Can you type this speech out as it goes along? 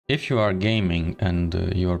If you are gaming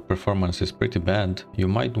and your performance is pretty bad, you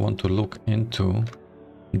might want to look into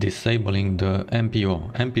disabling the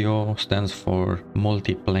MPO. MPO stands for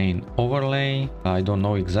multi-plane overlay. I don't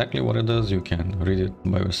know exactly what it does, you can read it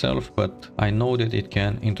by yourself, but I know that it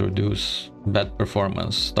can introduce bad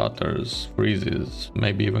performance, stutters, freezes,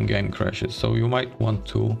 maybe even game crashes, so you might want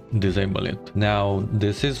to disable it. Now,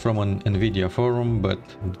 this is from an Nvidia forum, but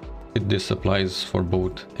this applies for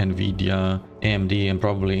both Nvidia, AMD and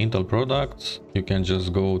probably Intel products. You can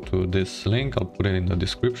just go to this link, I'll put it in the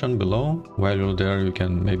description below. While you're there, you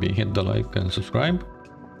can maybe hit the like and subscribe.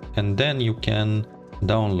 And then you can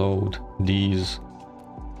download these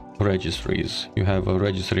registries. You have a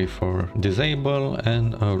registry for disable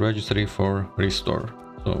and a registry for restore.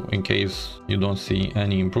 So in case you don't see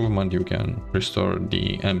any improvement, you can restore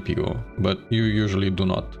the MPO, but you usually do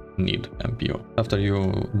not need MPO. After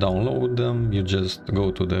you download them, you just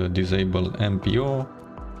go to the disable MPO,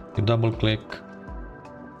 you double click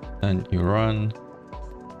and you run,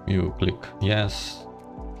 you click yes,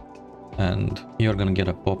 and you're gonna get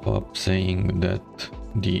a pop-up saying that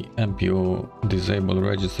the MPO disable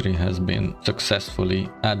registry has been successfully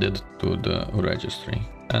added to the registry.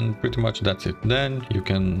 And pretty much that's it. Then you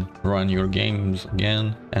can run your games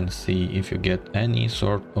again and see if you get any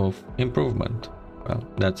sort of improvement. Well,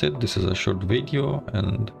 that's it. This is a short video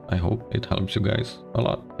and I hope it helps you guys a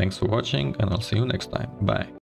lot. Thanks for watching and I'll see you next time. Bye.